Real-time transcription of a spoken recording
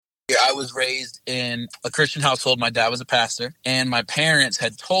I was raised in a Christian household. My dad was a pastor, and my parents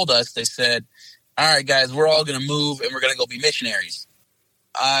had told us, they said, all right, guys, we're all going to move and we're going to go be missionaries.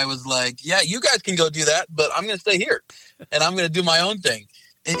 I was like, yeah, you guys can go do that, but I'm going to stay here and I'm going to do my own thing.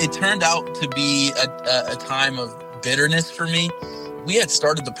 It turned out to be a time of bitterness for me. We had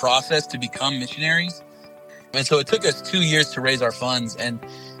started the process to become missionaries. And so it took us 2 years to raise our funds. And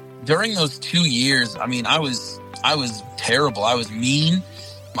during those 2 years, I mean, I was terrible. I was mean.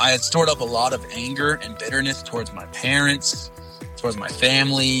 I had stored up a lot of anger and bitterness towards my parents, towards my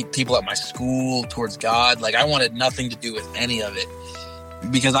family, people at my school, towards God. Like, I wanted nothing to do with any of it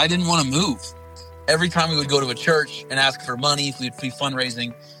because I didn't want to move. Every time we would go to a church and ask for money, if we'd be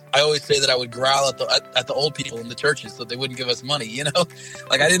fundraising, I always say that I would growl at the old people in the churches so they wouldn't give us money, you know?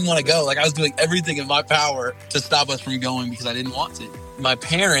 Like, I didn't want to go. Like, I was doing everything in my power to stop us from going because I didn't want to. My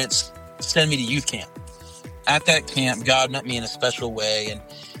parents sent me to youth camp. At that camp, God met me in a special way,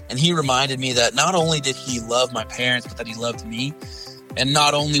 and he reminded me that not only did he love my parents, but that he loved me. And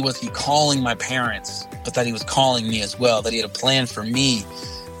not only was he calling my parents, but that he was calling me as well, that he had a plan for me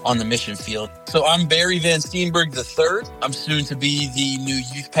on the mission field. So I'm Barry Van Steenburg III. I'm soon to be the new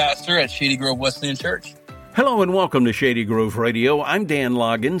youth pastor at Shady Grove Wesleyan Church. Hello and welcome to Shady Grove Radio. I'm Dan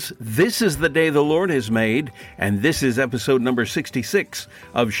Loggins. This is the day the Lord has made, and this is episode number 66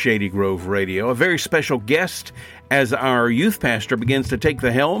 of Shady Grove Radio. A very special guest as our youth pastor begins to take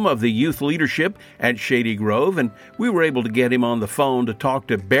the helm of the youth leadership at Shady Grove, and we were able to get him on the phone to talk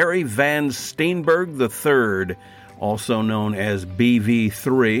to Barry Van Steenburg III, also known as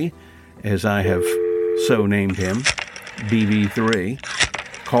BV3, as I have so named him, BV3,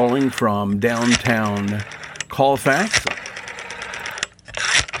 calling from downtown Colfax.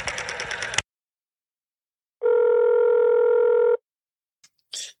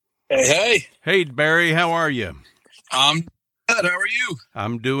 Hey. Hey, Barry, how are you? I'm good. How are you?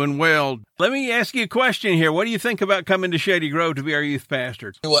 I'm doing well. Let me ask you a question here. What do you think about coming to Shady Grove to be our youth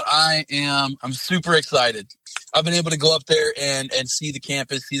pastor? I'm super excited. I've been able to go up there and see the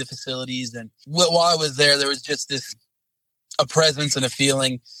campus, see the facilities. And while I was there was just a presence and a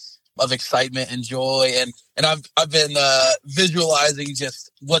feeling of excitement and joy. And I've been visualizing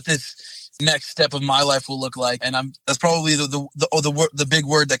just what this next step of my life will look like. And that's probably the big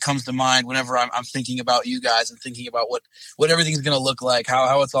word that comes to mind whenever I'm thinking about you guys and thinking about what everything's going to look like,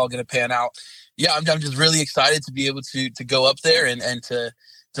 how it's all going to pan out. Yeah, I'm just really excited to be able to go up there and to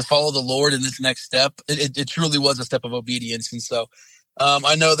follow the Lord in this next step. It truly was a step of obedience. And so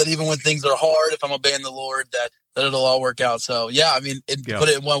I know that even when things are hard, if I'm obeying the Lord, that it'll all work out. So, yeah, I mean, put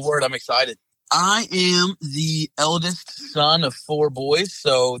it in one word, I'm excited. I am the eldest son of 4 boys.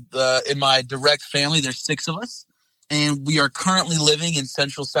 So in my direct family, there's 6 of us, and we are currently living in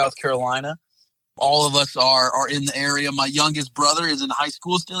Central South Carolina. All of us are in the area. My youngest brother is in high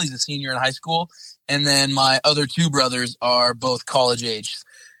school still. He's a senior in high school. And then my other 2 brothers are both college age.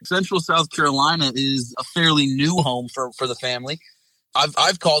 Central South Carolina is a fairly new home for the family.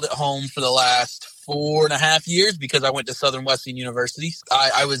 I've called it home for the last 4.5 years because I went to Southern Wesleyan University.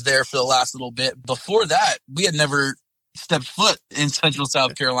 I was there for the last little bit. Before that, we had never stepped foot in Central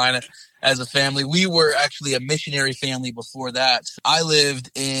South Carolina as a family. We were actually a missionary family before that. I lived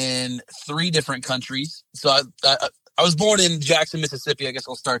in 3 different countries. So I was born in Jackson, Mississippi. I guess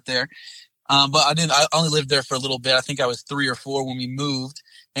I'll start there. But I only lived there for a little bit. I think I was 3 or 4 when we moved.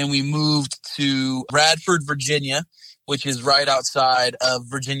 And we moved to Bradford, Virginia, which is right outside of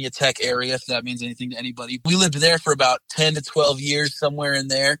Virginia Tech area, if that means anything to anybody. We lived there for about 10 to 12 years, somewhere in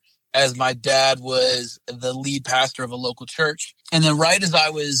there, as my dad was the lead pastor of a local church. And then right as I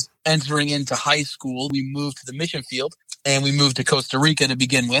was entering into high school, we moved to the mission field, and we moved to Costa Rica to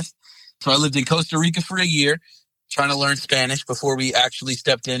begin with. So I lived in Costa Rica for a year, trying to learn Spanish before we actually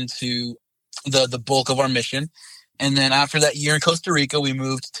stepped into the bulk of our mission. And then after that year in Costa Rica, we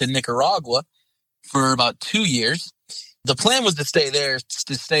moved to Nicaragua for about 2 years. The plan was to stay there,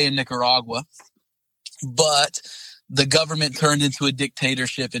 to stay in Nicaragua, but the government turned into a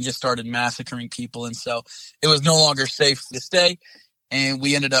dictatorship and just started massacring people. And so it was no longer safe to stay, and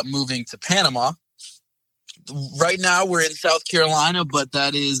we ended up moving to Panama. Right now we're in South Carolina, but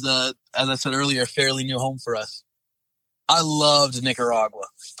that is, as I said earlier, a fairly new home for us. I loved Nicaragua.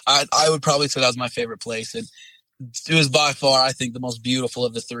 I would probably say that was my favorite place. And it was by far, I think, the most beautiful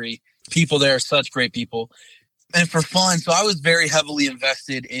of the 3. People there are such great people. And for fun, so I was very heavily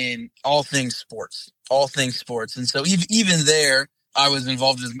invested in all things sports. And so even there, I was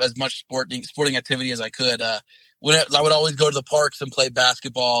involved in as much sporting activity as I could. I would always go to the parks and play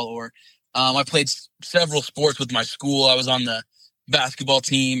basketball, or I played several sports with my school. I was on the basketball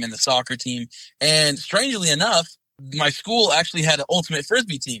team and the soccer team. And strangely enough, my school actually had an ultimate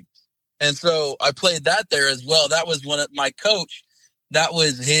Frisbee team. And so I played that there as well. That was one of my coach.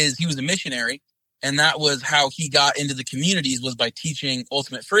 He was a missionary. And that was how he got into the communities, was by teaching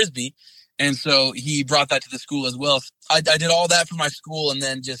ultimate Frisbee. And so he brought that to the school as well. I did all that for my school, and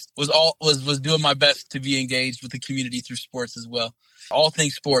then just was doing my best to be engaged with the community through sports as well. All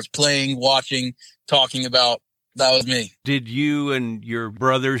things sports, playing, watching, talking about. That was me. Did you and your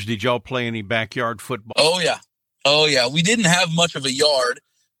brothers, did y'all play any backyard football? Oh yeah. We didn't have much of a yard.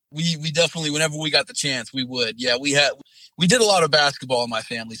 We definitely, whenever we got the chance, we would. Yeah, we did a lot of basketball in my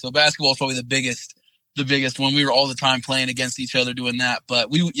family. So basketball is probably the biggest one. We were all the time playing against each other doing that.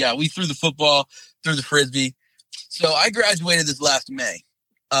 But we threw the football, threw the Frisbee. So I graduated this last May.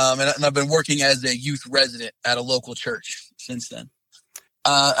 And I've been working as a youth resident at a local church since then.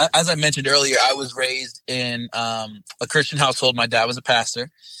 As I mentioned earlier, I was raised in a Christian household. My dad was a pastor.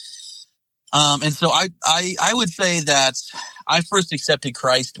 And so I would say that I first accepted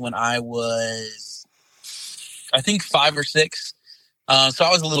Christ when I was, I think, 5 or 6. So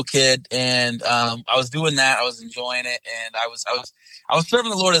I was a little kid, and I was doing that. I was enjoying it, and I was serving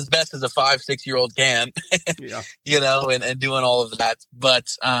the Lord as best as a 5, 6-year-old can, Yeah. and doing all of that. But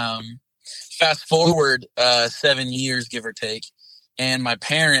fast forward 7 years, give or take, and my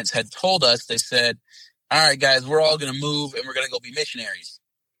parents had told us, they said, "All right, guys, we're all going to move, and we're going to go be missionaries."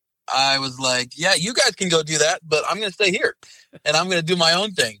 I was like, "Yeah, you guys can go do that, but I'm going to stay here, and I'm going to do my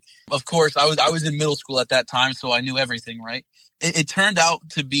own thing." Of course, I was in middle school at that time, so I knew everything, right? It turned out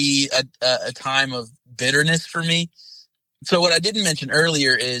to be a time of bitterness for me. So what I didn't mention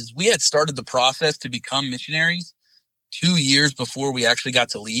earlier is we had started the process to become missionaries 2 years before we actually got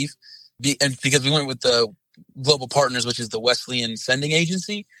to leave. And because we went with the Global Partners, which is the Wesleyan sending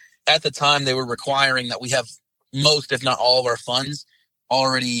agency. At the time, they were requiring that we have most, if not all, of our funds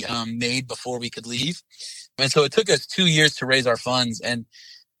already made before we could leave. And so it took us 2 years to raise our funds. And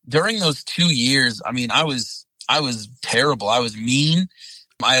during those 2 years, I mean, I was terrible. I was mean.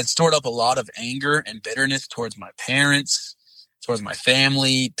 I had stored up a lot of anger and bitterness towards my parents, towards my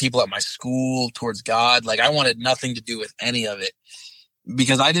family, people at my school, towards God. Like, I wanted nothing to do with any of it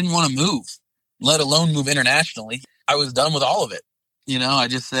because I didn't want to move, let alone move internationally. I was done with all of it. I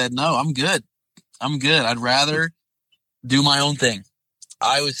just said, no, I'm good. I'd rather do my own thing.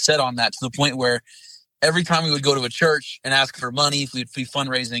 I was set on that to the point where every time we would go to a church and ask for money, if we'd be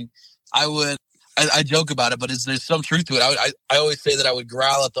fundraising, I joke about it, but there's some truth to it. I always say that I would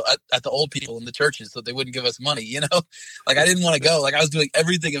growl at the old people in the churches so they wouldn't give us money, Like, I didn't want to go. Like, I was doing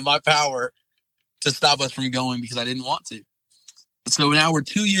everything in my power to stop us from going because I didn't want to. So now we're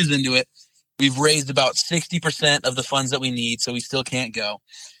 2 years into it. We've raised about 60% of the funds that we need, so we still can't go.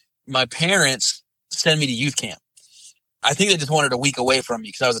 My parents send me to youth camp. I think they just wanted a week away from me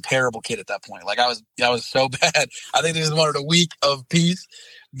because I was a terrible kid at that point. Like, I was so bad. I think they just wanted a week of peace.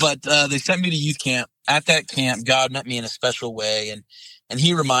 But they sent me to youth camp. At that camp, God met me in a special way. And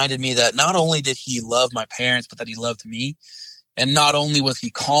he reminded me that not only did he love my parents, but that he loved me. And not only was he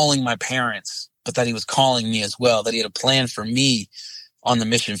calling my parents, but that he was calling me as well, that he had a plan for me on the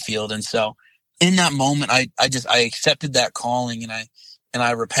mission field. And so in that moment, I accepted that calling, and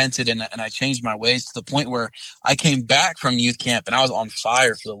I repented, and I changed my ways to the point where I came back from youth camp and I was on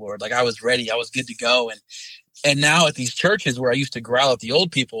fire for the Lord. Like, I was ready. I was good to go. And now at these churches where I used to growl at the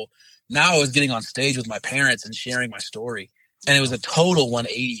old people, now I was getting on stage with my parents and sharing my story. And it was a total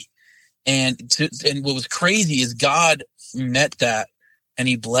 180. And what was crazy is God met that and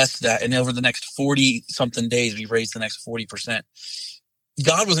he blessed that. And over the next 40 something days, we raised the next 40%.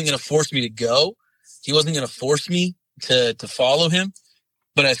 God wasn't going to force me to go. He wasn't going to force me to follow him.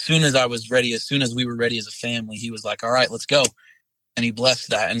 But as soon as I was ready, as soon as we were ready as a family, he was like, all right, let's go. And he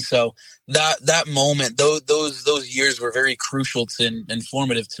blessed that. And so that moment, those years were very crucial and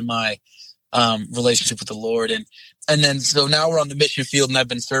informative to my relationship with the Lord. And then so now we're on the mission field, and I've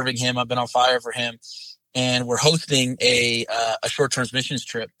been serving him. I've been on fire for him. And we're hosting a short-term missions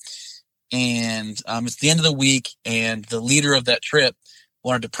trip. And it's the end of the week, and the leader of that trip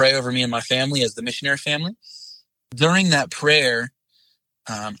wanted to pray over me and my family as the missionary family. During that prayer,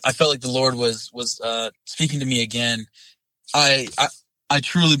 I felt like the Lord was speaking to me again. I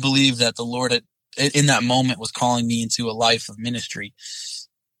truly believe that the Lord in that moment was calling me into a life of ministry.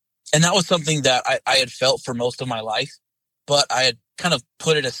 And that was something that I had felt for most of my life, but I had kind of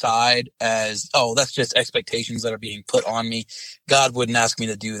put it aside as, oh, that's just expectations that are being put on me. God wouldn't ask me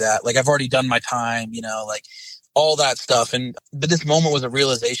to do that. Like, I've already done my time, like all that stuff. But this moment was a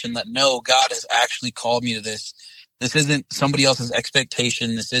realization that no, God has actually called me to this. This isn't somebody else's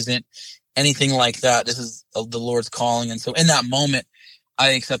expectation. This isn't anything like that. This is the Lord's calling. And so in that moment, I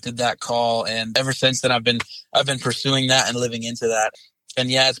accepted that call. And ever since then, I've been pursuing that and living into that. And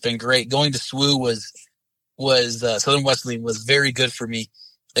yeah, it's been great. Going to SWU was Southern Wesleyan was very good for me,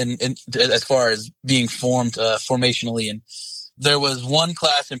 and as far as being formed formationally. And there was one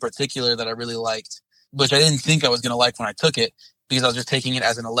class in particular that I really liked, which I didn't think I was going to like when I took it because I was just taking it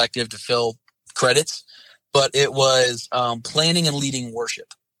as an elective to fill credits. But it was planning and leading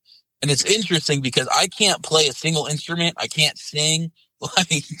worship. And it's interesting because I can't play a single instrument. I can't sing.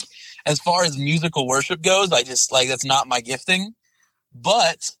 Like, as far as musical worship goes, I just that's not my gifting.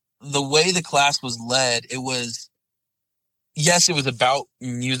 But the way the class was led, it was about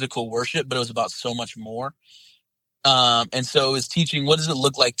musical worship, but it was about so much more. And so it was teaching, what does it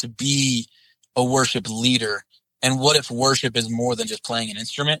look like to be a worship leader? And what if worship is more than just playing an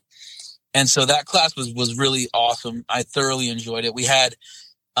instrument? And so that class was really awesome. I thoroughly enjoyed it. We had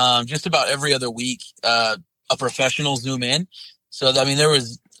just about every other week a professional Zoom in. So, I mean, there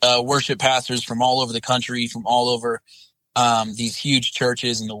was worship pastors from all over the country, from all over these huge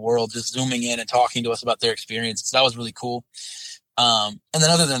churches in the world, just Zooming in and talking to us about their experiences. So that was really cool. And then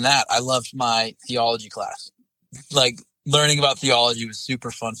other than that, I loved my theology class. Like, learning about theology was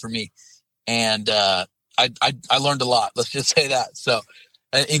super fun for me. And I learned a lot. Let's just say that. So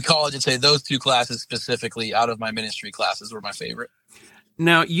in college, I'd say those two classes specifically out of my ministry classes were my favorite.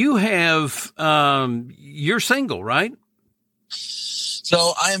 Now, you have, you're single, right?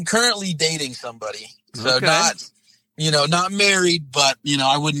 So I am currently dating somebody. So okay. not married, but,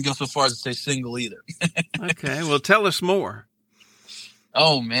 I wouldn't go so far as to say single either. Okay. Well, tell us more.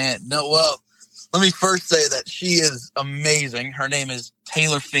 Oh, man. No, well, let me first say that she is amazing. Her name is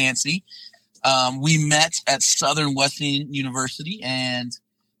Taylor Fancy. We met at Southern Wesleyan University, and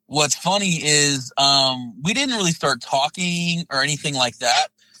what's funny is we didn't really start talking or anything like that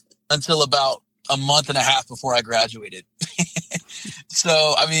until about a month and a half before I graduated.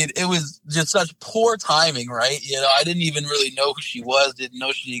 So, I mean, it was just such poor timing, right? I didn't even really know who she was, didn't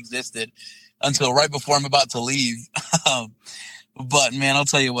know she existed until right before I'm about to leave. But, man, I'll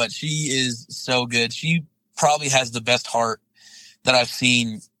tell you what, she is so good. She probably has the best heart that I've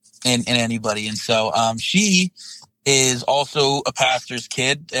seen in anybody. And so she is also a pastor's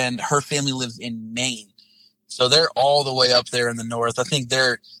kid, and her family lives in Maine. So they're all the way up there in the north. I think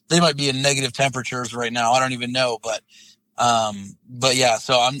they might be in negative temperatures right now. I don't even know, but yeah.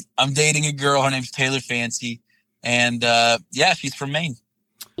 So I'm dating a girl. Her name's Taylor Fancy, and yeah, she's from Maine.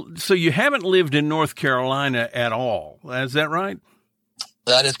 So you haven't lived in North Carolina at all, is that right?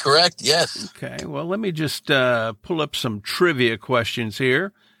 That is correct. Yes. Okay. Well, let me just pull up some trivia questions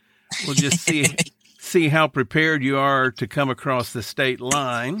here. We'll just see how prepared you are to come across the state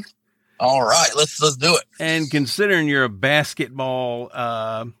line. All right, let's do it. And considering you're a basketball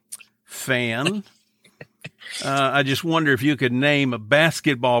fan, I just wonder if you could name a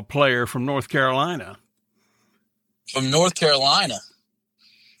basketball player from North Carolina. From North Carolina,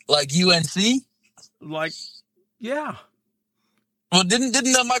 like UNC? Yeah. Well,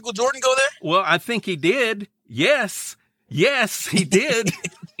 didn't Michael Jordan go there? Well, I think he did. Yes, he did.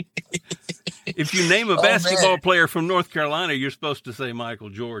 If you name a basketball player from North Carolina, you're supposed to say Michael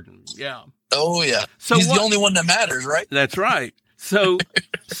Jordan. Yeah. Oh, yeah. So he's the only one that matters, right? That's right. So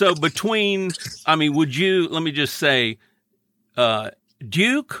between, let me just say,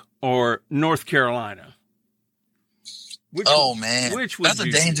 Duke or North Carolina? Which that's a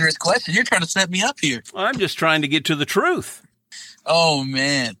dangerous question. You're trying to set me up here. I'm just trying to get to the truth. Oh,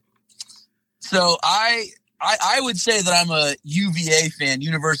 man. So I would say that I'm a UVA fan,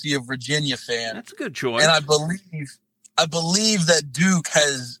 University of Virginia fan. That's a good choice. And I believe that Duke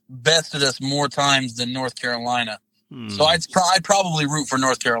has bested us more times than North Carolina. So I'd probably root for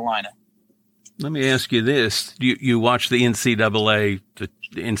North Carolina. Let me ask you this. You watch the NCAA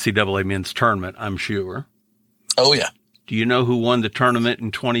men's tournament, I'm sure. Oh, yeah. Do you know who won the tournament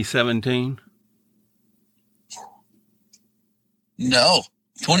in 2017? No.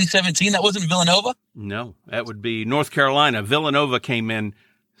 2017, that wasn't Villanova? No, that would be North Carolina. Villanova came in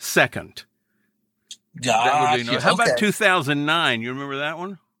second. Gotcha. How about 2009? You remember that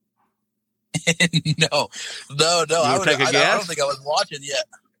one? No. You want to take a guess? I don't think I was watching yet.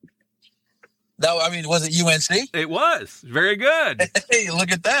 Was it UNC? It was. Very good. Hey,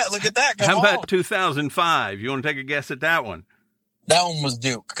 look at that. How about 2005? You want to take a guess at that one? That one was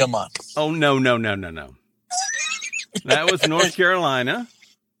Duke. Come on. Oh, no. That was North Carolina.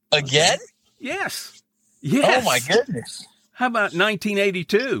 Again? Yes. Oh, my goodness. How about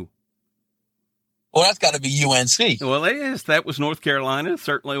 1982? Well, that's got to be UNC. Well, yes, that was North Carolina. It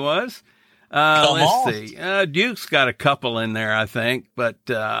certainly was. Let's see. Duke's got a couple in there, I think, but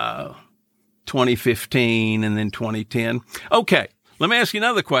 2015 and then 2010. Okay, let me ask you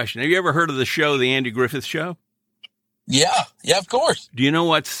another question. Have you ever heard of the show, The Andy Griffith Show? Yeah, of course. Do you know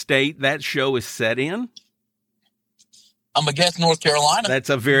what state that show is set in? I'm going to guess North Carolina. That's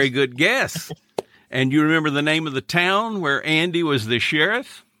a very good guess. And you remember the name of the town where Andy was the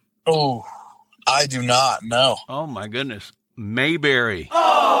sheriff? Oh, I do not know. Oh, my goodness. Mayberry.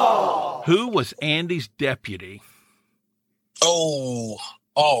 Oh! Who was Andy's deputy? Oh,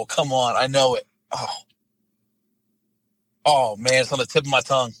 come on. I know it. Oh, man, it's on the tip of my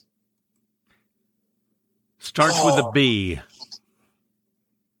tongue. Starts with a B.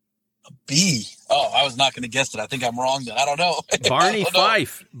 A B. Oh, I was not going to guess it. I think I'm wrong then. I don't know. Barney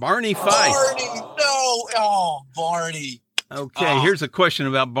Fife. Barney Fife. Barney, no. Oh, Barney. Okay, here's a question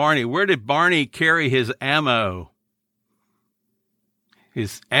about Barney. Where did Barney carry his ammo?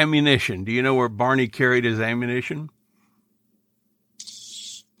 His ammunition. Do you know where Barney carried his ammunition?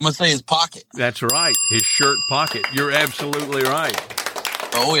 I'm going to say his pocket. That's right. His shirt pocket. You're absolutely right.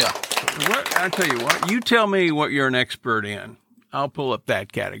 Oh, yeah. I'll tell you what. You tell me what you're an expert in. I'll pull up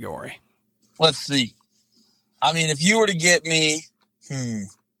that category. Let's see. I mean, if you were to get me,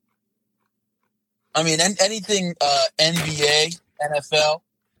 I mean, anything NBA, NFL,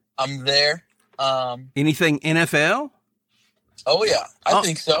 I'm there. Anything NFL? Oh, yeah. I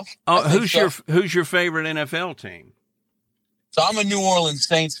think so. Oh, who's your favorite NFL team? So I'm a New Orleans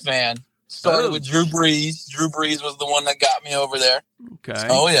Saints fan. Started with Drew Brees. Drew Brees was the one that got me over there. Okay.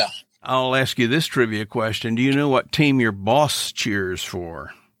 Oh, yeah. I'll ask you this trivia question. Do you know what team your boss cheers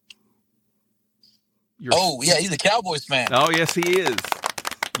for? Yeah, he's a Cowboys fan. Oh, yes, he is.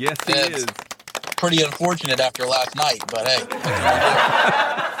 Yes, he is. Pretty unfortunate after last night, but hey.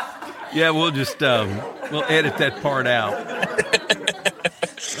 Yeah, we'll just we'll edit that part out.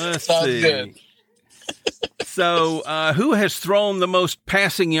 Let's Sounds see. good. So, who has thrown the most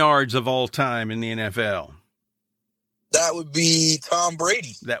passing yards of all time in the NFL? That would be Tom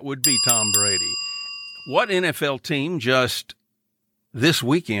Brady. That would be Tom Brady. What NFL team just this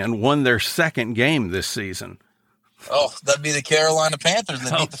weekend won their second game this season? Oh, that'd be the Carolina Panthers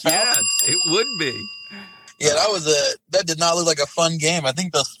that beat the Falcons. Yes, it would be. Yeah, that did not look like a fun game. I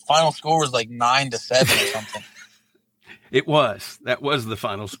think the final score was like 9-7 or something. It was. That was the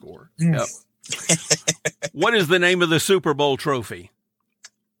final score. Yep. What is the name of the Super Bowl trophy?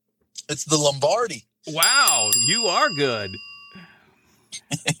 It's the Lombardi. Wow, you are good.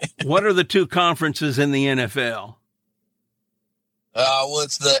 What are the two conferences in the NFL? Well,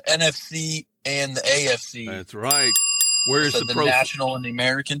 it's the NFC and the AFC. That's right. Where's the National and the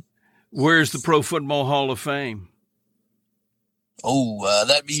American? Where's the Pro Football Hall of Fame? Oh,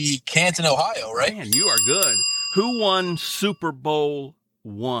 that'd be Canton, Ohio, right? Man, you are good. Who won Super Bowl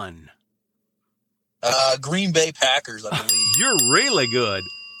I? Green Bay Packers, I believe. You're really good.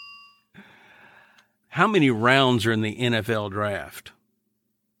 How many rounds are in the NFL draft?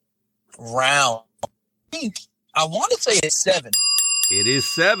 I want to say it's 7. It is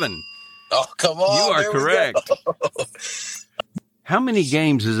 7. Oh, come on. You are correct. How many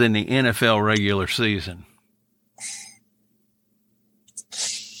games is in the NFL regular season?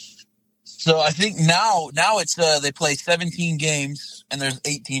 So I think now it's they play 17 games and there's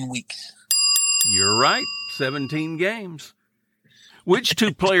 18 weeks. You're right. 17 games. Which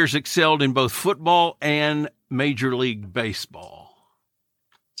two players excelled in both football and Major League Baseball?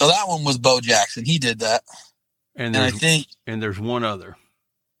 So that one was Bo Jackson. He did that. And there's one other.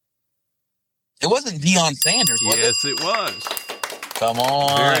 It wasn't Deion Sanders, was it? Yes, it was. Come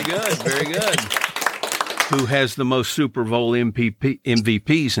on. Very good. Very good. Who has the most Super Bowl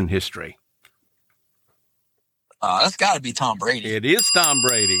MVPs in history? That's got to be Tom Brady. It is Tom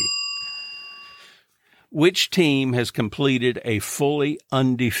Brady. Which team has completed a fully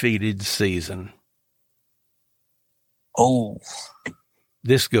undefeated season? Oh.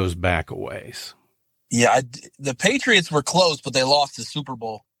 This goes back a ways. Yeah, the Patriots were close, but they lost the Super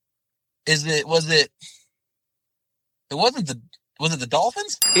Bowl. Was it the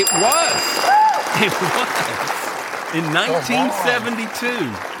Dolphins? It was. It was. In 1972.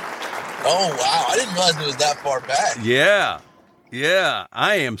 Oh, wow. I didn't realize it was that far back. Yeah. Yeah.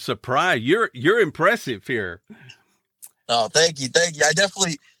 I am surprised. You're impressive here. Oh, thank you. Thank you. I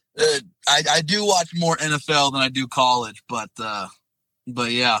definitely, I do watch more NFL than I do college, but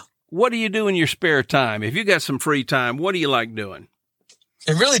yeah. What do you do in your spare time? If you got some free time, what do you like doing?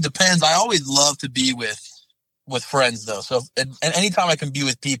 It really depends. I always love to be with friends, though. So and anytime I can be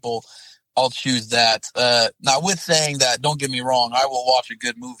with people, I'll choose that. Now, with saying that, don't get me wrong, I will watch a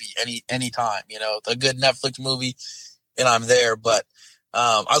good movie anytime. You know, a good Netflix movie, and I'm there. But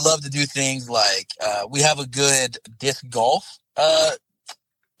I love to do things like we have a good disc golf,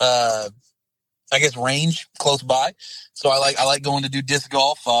 I guess, range close by. So I like going to do disc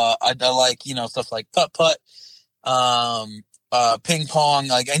golf. I like stuff like putt-putt. ping pong,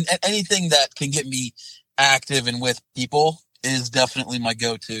 like anything that can get me active and with people is definitely my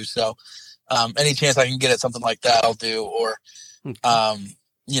go-to. So, any chance I can get at something like that, I'll do. Or,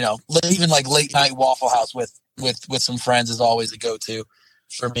 even like late night Waffle House with some friends is always a go-to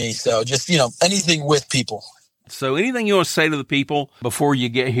for me. So just, anything with people. So anything you want to say to the people before you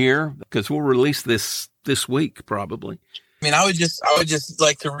get here? Because we'll release this week, probably. I mean, I would just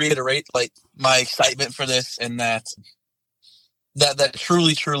like to reiterate like my excitement for this, and that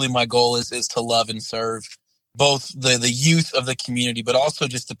truly, truly my goal is to love and serve both the youth of the community, but also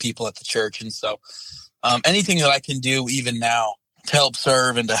just the people at the church. And so anything that I can do even now to help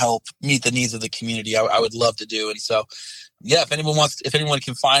serve and to help meet the needs of the community, I would love to do. And so, yeah, if anyone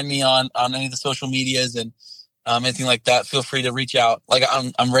can find me on any of the social medias and anything like that, feel free to reach out. Like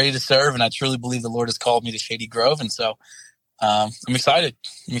I'm ready to serve, and I truly believe the Lord has called me to Shady Grove. And so I'm excited.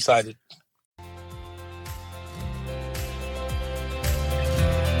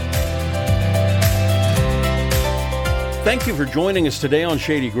 Thank you for joining us today on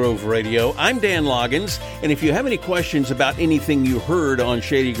Shady Grove Radio. I'm Dan Loggins, and if you have any questions about anything you heard on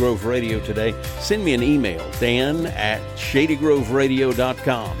Shady Grove Radio today, send me an email,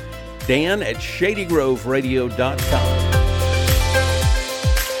 dan@shadygroveradio.com. dan@shadygroveradio.com.